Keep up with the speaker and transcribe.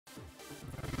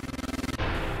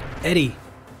Eddie.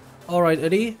 Alright,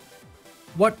 Eddie.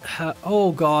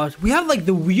 Oh god. We have like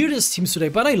the weirdest teams today,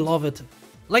 but I love it.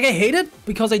 Like, I hate it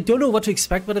because I don't know what to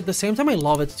expect, but at the same time I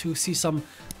love it to see some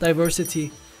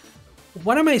diversity.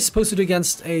 What am I supposed to do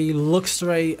against a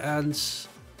Luxray and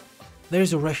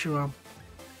there's a Reshiram?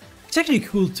 It's actually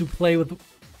cool to play with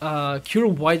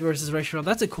Kyurem White versus Reshiram.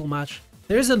 That's a cool match.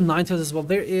 There's a Ninetales as well.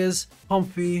 There is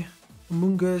Comfy,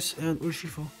 Amoonguss, and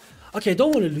Urshifu. Okay, I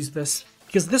don't want to lose this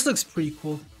because this looks pretty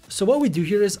cool. So what we do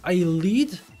here is I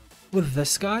lead with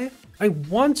this guy. I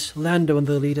want Lando in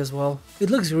the lead as well. It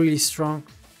looks really strong.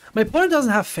 My opponent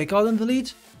doesn't have Fake Out in the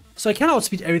lead, so I can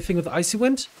outspeed everything with Icy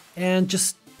Wind and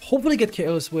just hopefully get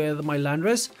KOs with my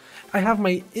Landorus. I have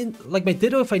my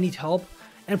Ditto if I need help,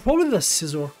 and probably the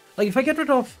Scizor. Like, if I get rid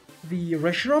of the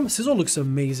Reshiram, Scizor looks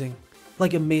amazing.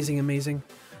 Like, amazing, amazing.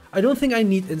 I don't think I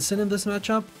need Instant in this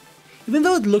matchup, even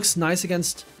though it looks nice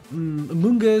against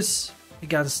Amoonguss,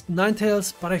 against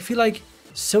Ninetales, but I feel like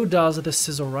so does the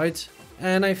Scizor, right?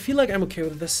 And I feel like I'm okay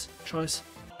with this choice.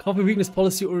 Comfy weakness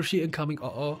policy, Urshi incoming.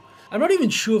 I'm not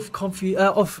even sure if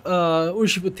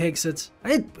Urshifu takes it.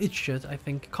 It should, I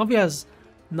think. Comfy has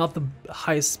not the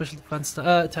highest special defense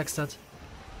attack stat.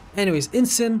 Anyways,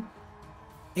 Instant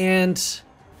and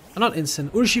not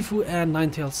Instant, Urshifu and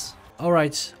Ninetales.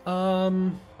 Alright,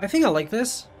 I think I like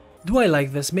this. Do I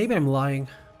like this? Maybe I'm lying.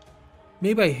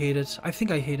 Maybe I hate it. I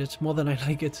think I hate it more than I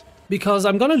like it. Because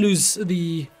I'm gonna lose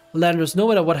the Landorus no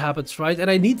matter what happens, right? And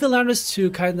I need the Landorus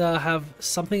to kinda have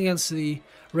something against the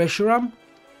Reshiram.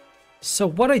 So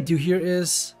what I do here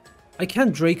is I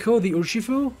can Draco the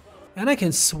Urshifu and I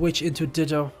can switch into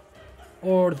Ditto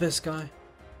or this guy.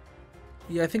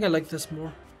 Yeah, I think I like this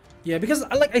more. Yeah, because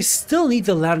I still need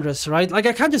the Landorus, right? Like,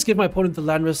 I can't just give my opponent the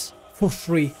Landorus for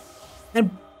free. And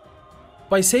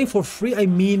by saying for free, I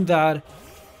mean that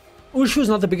Urshifu is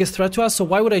not the biggest threat to us, so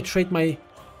why would I trade my...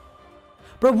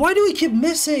 Bro, why do we keep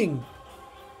missing?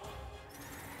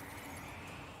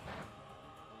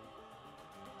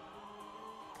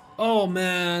 Oh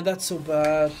man, that's so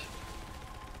bad.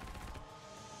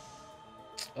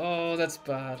 Oh, that's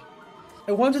bad.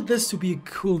 I wanted this to be a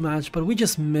cool match, but we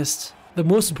just missed the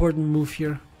most important move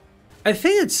here. I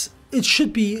think it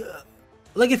should be...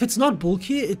 like, if it's not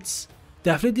bulky, it's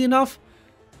definitely enough.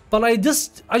 But I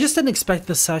just didn't expect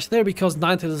the sash there because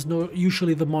Ninetales is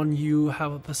usually the one you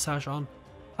have the sash on.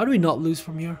 How do we not lose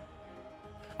from here?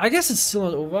 I guess it's still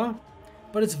not over,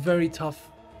 but it's very tough.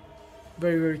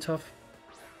 Very, very tough.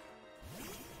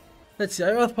 Let's see,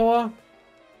 I Earth Power,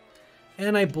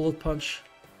 and I Bullet Punch.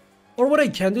 Or what I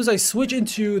can do is I switch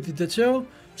into the Ditto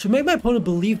to make my opponent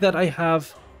believe that I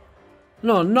have...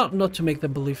 No, not to make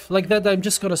them believe. Like that I'm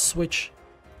just gonna switch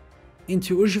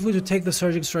into Urshifu to take the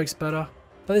Surging Strikes better.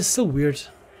 But it's still weird.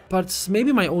 But it's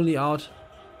maybe my only out.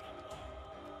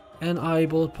 And I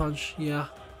Bullet Punch, yeah.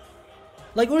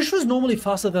 Like, Urshifu is normally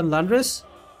faster than Landorus.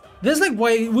 This is like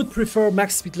why I would prefer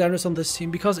max speed Landorus on this team.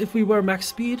 Because if we were max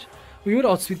speed, we would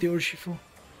outspeed the Urshifu.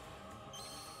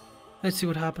 Let's see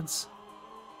what happens.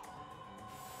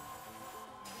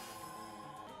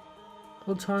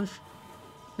 Bullet Punch.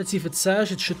 Let's see if it's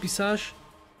Sash. It should be Sash.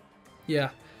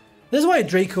 Yeah. This is why I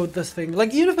Dracoed this thing.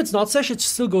 Like, even if it's not Sash, it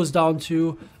still goes down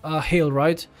to Hail,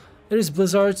 right? There is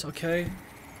Blizzard, okay.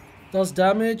 Does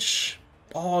damage.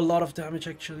 Oh, a lot of damage,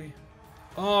 actually.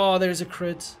 Oh, there's a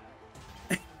crit.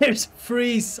 There's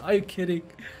Freeze. Are you kidding?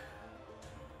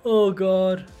 Oh,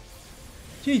 God.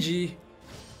 GG.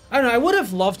 I don't know, I would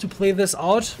have loved to play this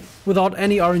out without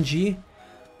any RNG.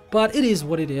 But it is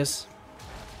what it is.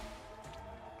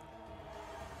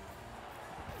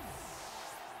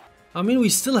 I mean, we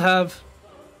still have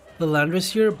the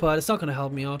Landorus here, but it's not going to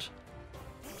help me out.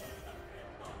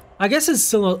 I guess it's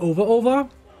still not over.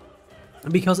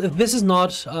 Because if this is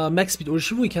not max speed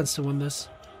Urshifu, we can still win this.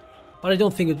 But I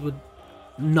don't think it would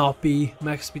not be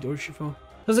max speed Urshifu.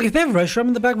 Because like, if they have Reshiram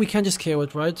in the back, we can just KO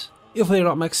it, right? If they're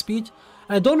not max speed.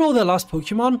 And I don't know their last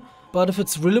Pokemon, but if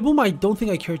it's Rillaboom, I don't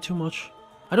think I care too much.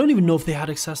 I don't even know if they had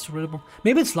access to Rillaboom.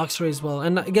 Maybe it's Luxray as well.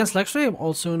 And against Luxray, I'm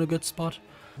also in a good spot.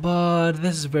 But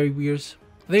this is very weird.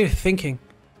 They're thinking.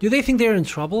 Do they think they're in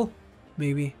trouble?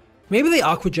 Maybe. Maybe they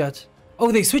Aqua Jet.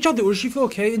 Oh, they switch out the Urshifu,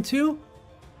 okay, into...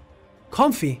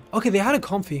 Comfy. Okay, they had a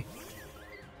Comfy.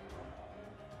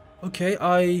 Okay,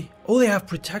 oh, they have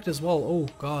Protect as well. Oh,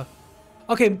 God.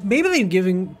 Okay, maybe they're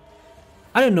giving...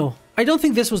 I don't know. I don't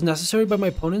think this was necessary by my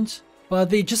opponent. But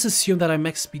they just assumed that I'm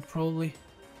max speed, probably.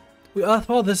 We Earth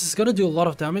Power, this is gonna do a lot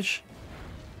of damage.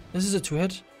 This is a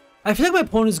 2-hit. I feel like my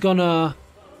opponent's gonna...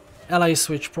 Ally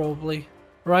switch, probably.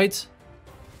 Right?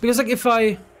 Because, like, if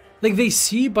I... Like, they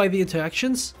see by the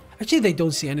interactions... Actually, they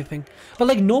don't see anything. But,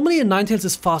 like, normally a Ninetales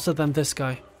is faster than this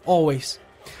guy. Always.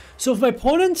 So if my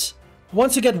opponent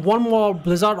wants to get one more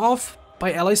Blizzard off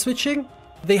by ally switching,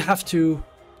 they have to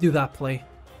do that play.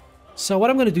 So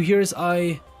what I'm going to do here is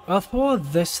I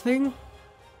Earthpower this thing,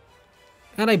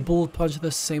 and I Bullet Punch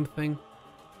this same thing.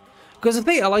 Because if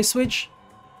they ally switch,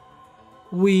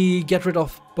 we get rid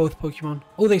of both Pokemon.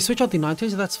 Oh, they switch out the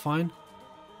Ninetales, that's fine.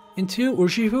 Into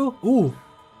Urshifu? Ooh.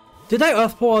 Did I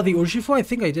Earthpower the Urshifu? I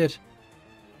think I did.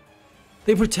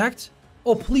 They protect?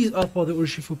 Oh, please Earthpower the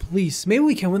Urshifu, please. Maybe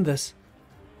we can win this.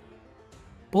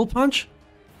 Bullet Punch?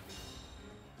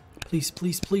 Please,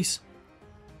 please, please.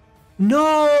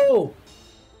 No!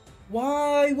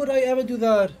 Why would I ever do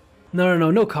that?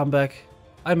 No comeback.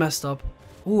 I messed up.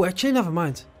 Ooh, actually, never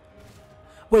mind.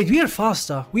 Wait, we are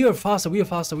faster. We are faster.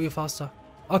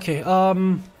 Okay,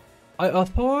 I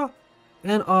Earthpower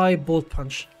and I Bullet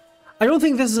Punch. I don't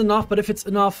think this is enough, but if it's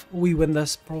enough, we win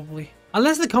this, probably.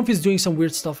 Unless the Comfy is doing some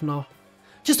weird stuff now.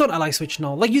 Just don't ally switch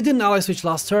now. Like you didn't ally switch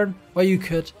last turn, where you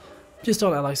could. Just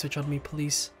don't ally switch on me,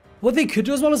 please. What they could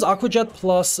do as well is Aqua Jet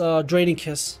plus Draining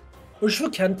Kiss.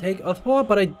 Urshifu can take Earthpower,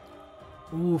 but I...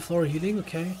 Ooh, Flora Healing,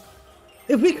 okay.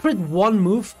 If we crit one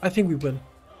move, I think we win.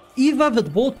 Either the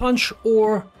Bullet Punch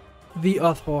or the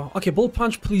Earthpower. Okay, Bullet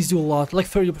Punch, please do a lot. Like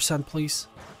 30%, please.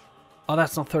 Oh,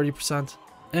 that's not 30%.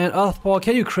 And Earthpower,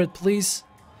 can you crit, please?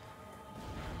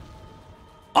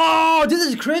 Oh,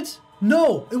 did it crit?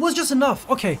 No, it was just enough.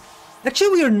 Okay.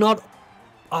 Actually, we are not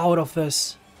out of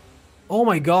this. Oh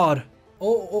my god.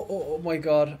 Oh my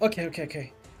god.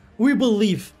 Okay. We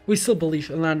believe. We still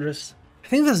believe in Landorus. I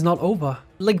think that's not over.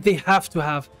 Like, they have to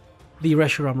have the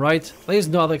Reshiram, right? There's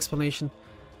no other explanation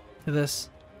to this.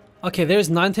 Okay, there's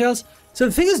Ninetales. So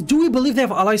the thing is, do we believe they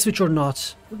have Ally Switch or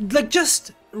not? Like,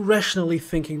 just rationally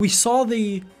thinking. We saw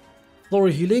the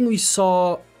Flora Healing. We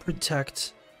saw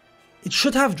Protect. It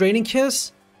should have Draining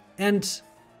Kiss and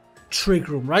Trick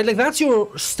Room, right? Like, that's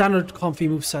your standard Comfy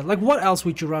moveset. Like, what else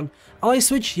would you run? Ally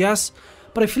Switch, yes.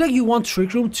 But I feel like you want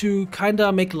Trick Room to kind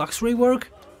of make Luxray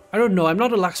work. I don't know, I'm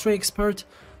not a Luxray expert,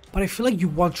 but I feel like you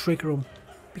want Trick Room.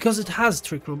 Because it has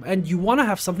Trick Room, and you want to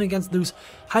have something against those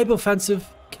hyper-offensive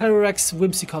Calyrex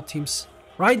Whimsicott teams.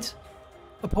 Right?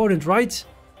 Opponent, right?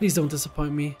 Please don't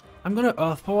disappoint me. I'm gonna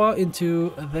Earthpower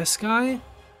into this guy.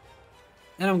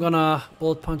 And I'm gonna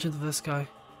Bullet Punch into this guy.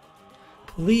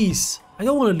 Please. I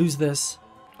don't want to lose this.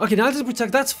 Okay, now to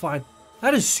Protect, that's fine.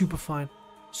 That is super fine.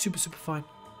 Super fine.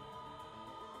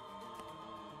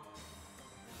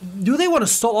 Do they want to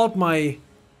stall out my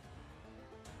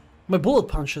Bullet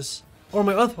Punches? Or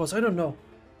my Earthpowers? I don't know.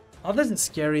 Oh, that isn't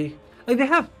scary. Like, they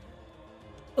have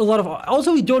a lot of...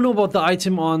 Also, we don't know about the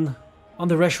item on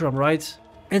the Reshiram, right?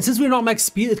 And since we're not max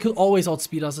speed, it could always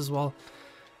outspeed us as well.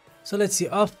 So let's see.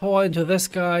 Earthpower into this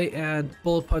guy and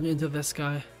Bullet Punch into this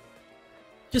guy.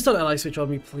 Just don't ally switch on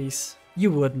me, please.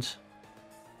 You wouldn't.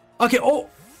 Okay, oh!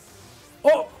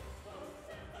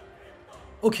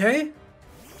 Okay.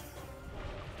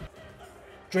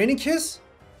 Draining Kiss?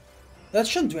 That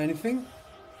shouldn't do anything.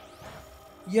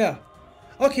 Yeah.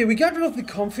 Okay, we got rid of the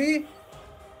Comfy.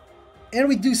 And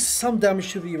we do some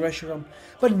damage to the Reshiram.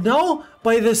 But now,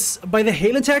 by the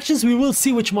hail interactions, we will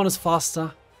see which one is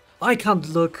faster. I can't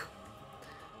look.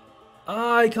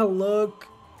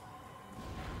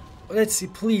 Let's see,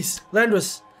 please.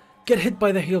 Landorus, get hit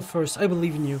by the hail first. I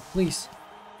believe in you, please.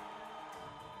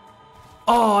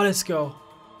 Oh, let's go.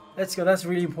 That's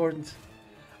really important.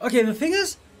 Okay, the thing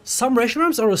is, some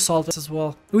Reshirams are Assault Vest as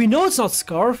well. We know it's not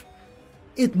Scarf.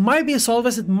 It might be Assault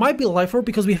Vest, it might be Life Orb,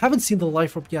 because we haven't seen the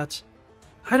Life Orb yet.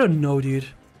 I don't know, dude.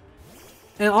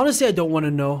 And honestly, I don't want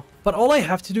to know. But all I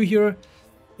have to do here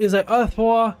is I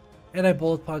Earthpower and I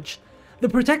Bullet Punch. The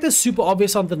Protect is super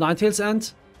obvious on the Ninetales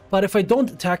end, but if I don't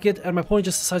attack it and my opponent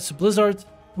just decides to Blizzard,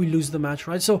 we lose the match,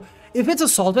 right? So if it's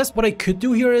Assault Vest, what I could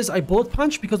do here is I Bullet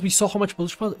Punch, because we saw how much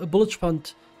Bullet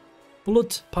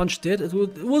Punch did. It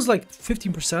was like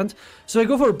 15%. So I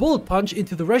go for a Bullet Punch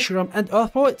into the Reshiram and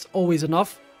Earthpower. It's always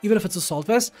enough, even if it's Assault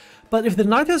Vest. But if the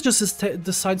Ninetales just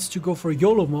decides to go for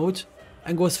YOLO mode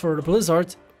and goes for the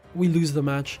Blizzard, we lose the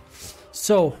match.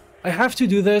 So I have to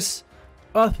do this.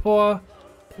 Earthpower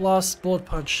plus Bullet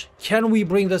Punch. Can we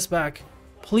bring this back?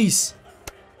 Please.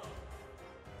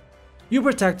 You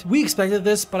Protect. We expected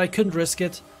this, but I couldn't risk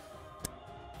it.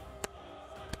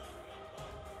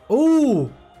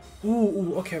 Ooh,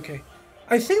 okay.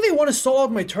 I think they want to stall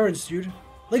out my turns, dude.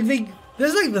 Like,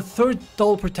 there's like the third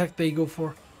double Protect they go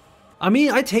for. I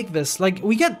mean, I take this. Like,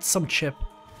 we get some chip.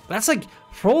 That's like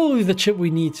probably the chip we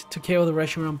need to KO the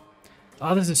Reshiram.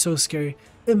 Oh, this is so scary.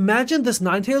 Imagine this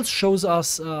Ninetales shows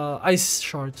us Ice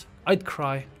Shard. I'd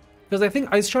cry. Because I think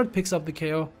Ice Shard picks up the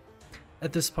KO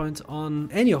at this point on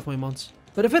any of my mons.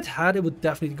 But if it had, it would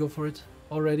definitely go for it.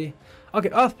 already. Okay,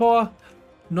 Earth Power.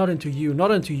 Not into you.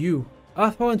 Not into you.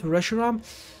 Earth Power into Reshiram.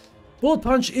 Bullet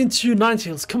Punch into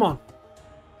Ninetales. Come on.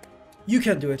 You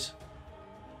can do it.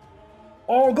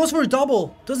 Oh, goes for a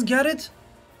double. Doesn't get it.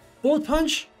 Bullet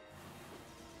Punch.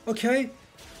 Okay.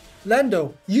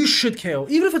 Lando, you should KO.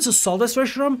 Even if it's a Soldice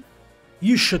Reshiram,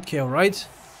 you should KO, right?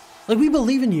 Like, we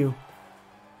believe in you.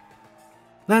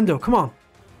 Lando, come on.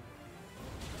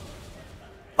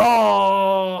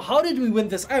 Oh, how did we win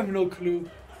this? I have no clue.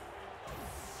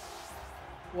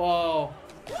 Wow.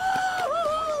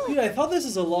 Dude, I thought this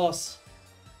is a loss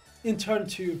in turn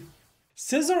 2.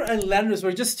 Scissor and Landers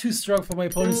were just too strong for my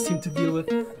opponent's team to deal with.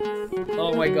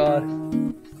 Oh my god.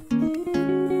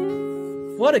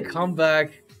 What a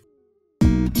comeback.